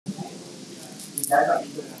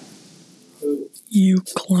You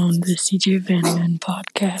cloned the CJ Van Man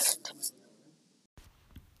podcast.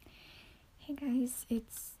 Hey guys,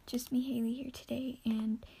 it's just me, Haley, here today,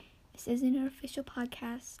 and this isn't an official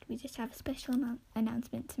podcast. We just have a special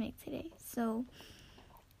announcement to make today. So,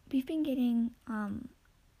 we've been getting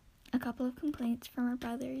a couple of complaints from our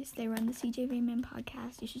brothers. They run the CJ Van Man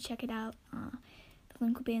podcast. You should check it out. The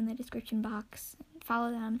link will be in the description box.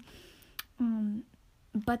 Follow them.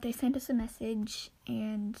 But they sent us a message,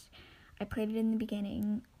 and I played it in the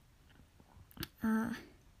beginning.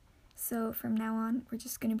 So from now on, we're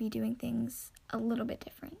just going to be doing things a little bit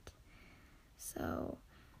different. So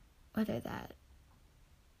whether that,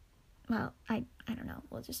 well, I don't know.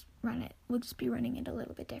 We'll just run it. We'll just be running it a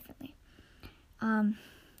little bit differently.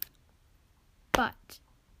 But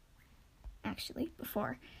actually,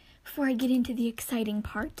 before I get into the exciting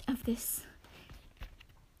part of this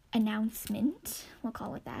announcement, we'll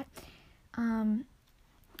call it that,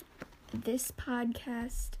 this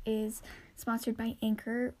podcast is sponsored by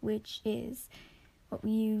Anchor, which is what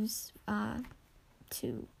we use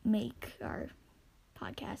to make our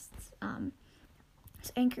podcasts.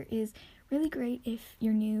 So Anchor is really great if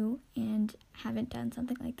you're new and haven't done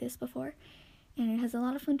something like this before. And it has a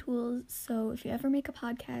lot of fun tools, so if you ever make a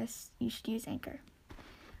podcast, you should use Anchor.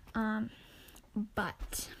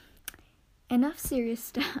 But enough serious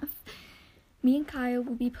stuff. Me and Kyle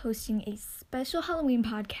will be posting a special Halloween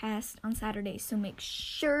podcast on Saturday, so make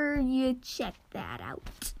sure you check that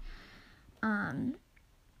out. I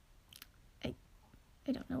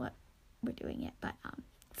don't know what we're doing yet, but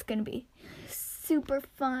it's gonna be super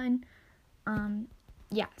fun.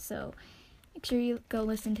 So make sure you go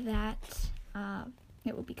listen to that.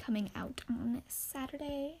 It will be coming out on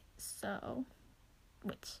Saturday,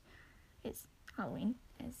 which is Halloween,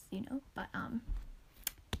 as you know, but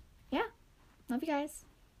yeah. Love you guys.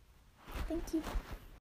 Thank you.